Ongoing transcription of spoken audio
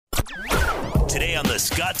Today on the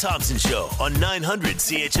Scott Thompson Show on 900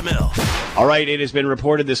 CHML. All right, it has been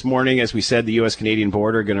reported this morning, as we said, the U.S.-Canadian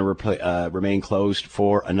border going to remain closed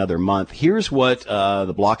for another month. Here's what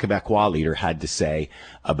the Bloc Québécois leader had to say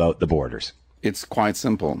about the borders. It's quite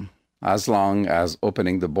simple. As long as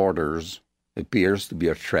opening the borders appears to be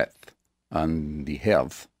a threat on the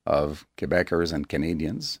health of Quebecers and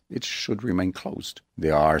Canadians, it should remain closed. They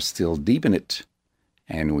are still deep in it,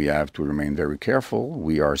 and we have to remain very careful.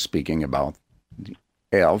 We are speaking about the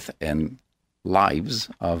health and lives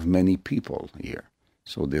of many people here.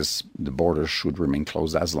 So the border should remain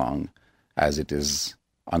closed as long as it is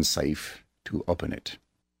unsafe to open it.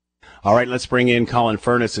 All right, let's bring in Colin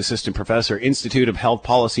Furness, Assistant Professor, Institute of Health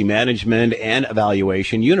Policy Management and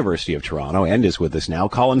Evaluation, University of Toronto, and is with us now.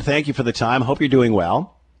 Colin, thank you for the time. Hope you're doing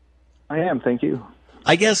well. I am, thank you.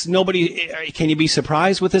 I guess can you be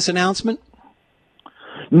surprised with this announcement?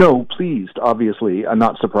 No, pleased, obviously. I'm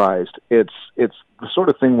not surprised. It's the sort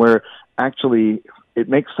of thing where actually it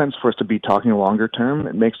makes sense for us to be talking longer term.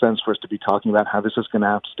 It makes sense for us to be talking about how this is going to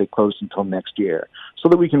have to stay closed until next year so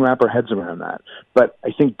that we can wrap our heads around that. But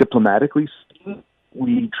I think diplomatically,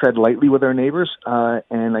 we tread lightly with our neighbors,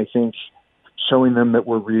 and I think showing them that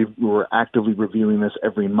we're actively reviewing this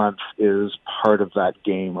every month is part of that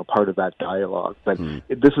game or part of that dialogue. But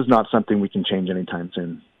this is not something we can change anytime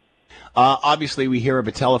soon. Obviously, we hear of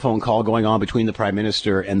a telephone call going on between the Prime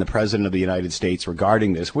Minister and the President of the United States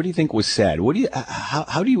regarding this. What do you think was said?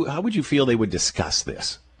 How would you feel they would discuss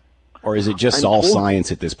this? Or is it just all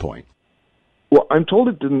science at this point? Well, I'm told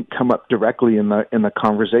it didn't come up directly in the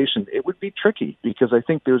conversation. It would be tricky because I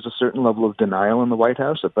think there's a certain level of denial in the White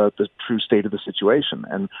House about the true state of the situation.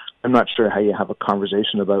 And I'm not sure how you have a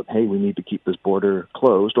conversation about, hey, we need to keep this border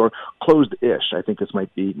closed or closed-ish. I think this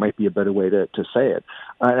might be a better way to say it.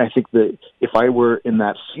 And I think that if I were in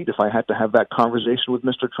that seat, if I had to have that conversation with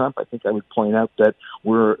Mr. Trump, I think I would point out that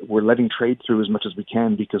we're letting trade through as much as we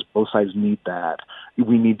can because both sides need that.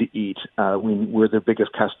 We need to eat. We're their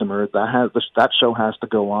biggest customer. That show has to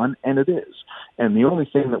go on, and it is. And the only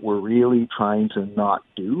thing that we're really trying to not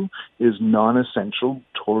do is non-essential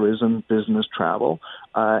tourism, business travel.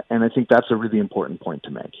 And I think that's a really important point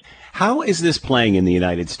to make. How is this playing in the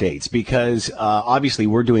United States? Because obviously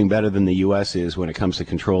we're doing better than the U.S. is when it comes to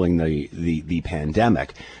controlling the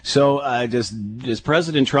pandemic. So does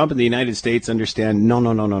President Trump in the United States understand,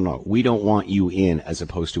 no, we don't want you in as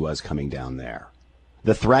opposed to us coming down there?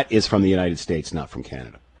 The threat is from the United States, not from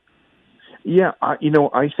Canada. Yeah, I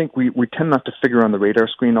think we tend not to figure on the radar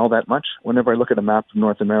screen all that much. Whenever I look at a map of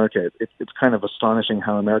North America, it's kind of astonishing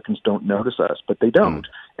how Americans don't notice us, but they don't.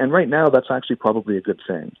 And right now, that's actually probably a good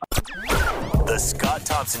thing. The Scott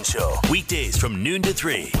Thompson Show, weekdays from noon to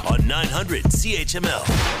 3 on 900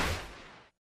 CHML.